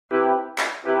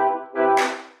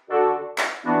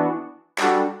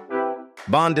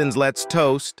Bondins, let's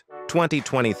toast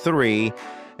 2023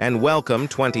 and welcome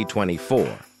 2024.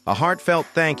 A heartfelt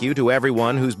thank you to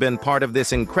everyone who's been part of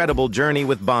this incredible journey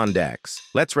with Bondex.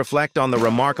 Let's reflect on the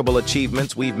remarkable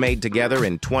achievements we've made together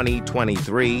in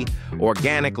 2023.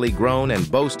 Organically grown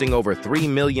and boasting over 3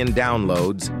 million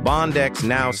downloads, Bondex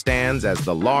now stands as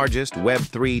the largest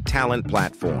Web3 talent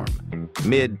platform.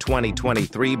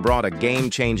 Mid-2023 brought a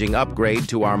game-changing upgrade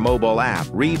to our mobile app,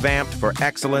 revamped for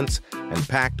excellence and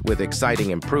packed with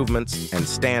exciting improvements and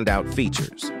standout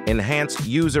features. Enhanced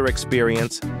user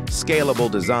experience, scalable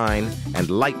design, and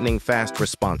lightning-fast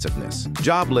responsiveness.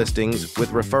 Job listings with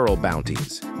referral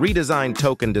bounties. Redesigned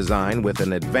token design with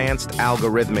an advanced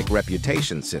algorithmic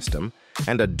reputation system,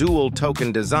 and a dual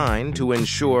token design to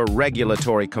ensure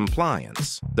regulatory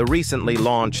compliance. The recently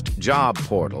launched job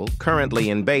portal, currently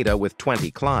in beta with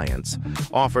 20 clients,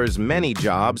 offers many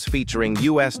jobs featuring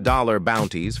US dollar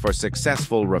bounties for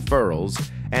successful referrals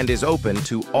and is open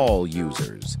to all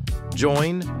users.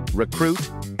 Join, recruit,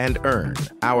 and earn.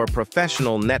 Our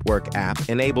professional network app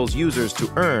enables users to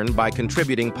earn by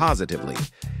contributing positively.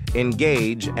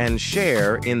 Engage and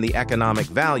share in the economic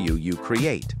value you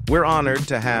create. We're honored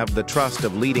to have the trust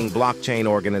of leading blockchain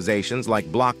organizations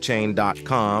like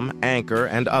Blockchain.com, Anchor,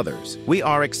 and others. We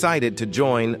are excited to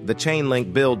join the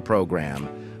Chainlink Build program,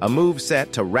 a move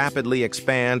set to rapidly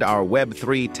expand our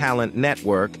Web3 talent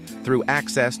network through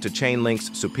access to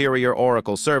Chainlink's superior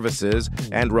Oracle services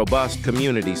and robust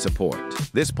community support.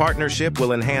 This partnership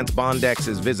will enhance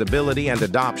Bondex's visibility and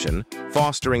adoption,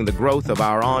 fostering the growth of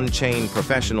our on-chain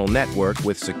professional network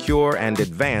with secure and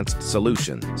advanced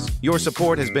solutions. Your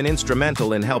support has been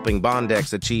instrumental in helping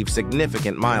Bondex achieve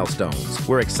significant milestones.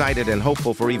 We're excited and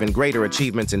hopeful for even greater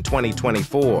achievements in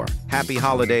 2024. Happy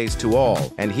holidays to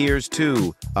all, and here's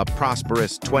to a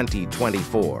prosperous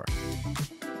 2024.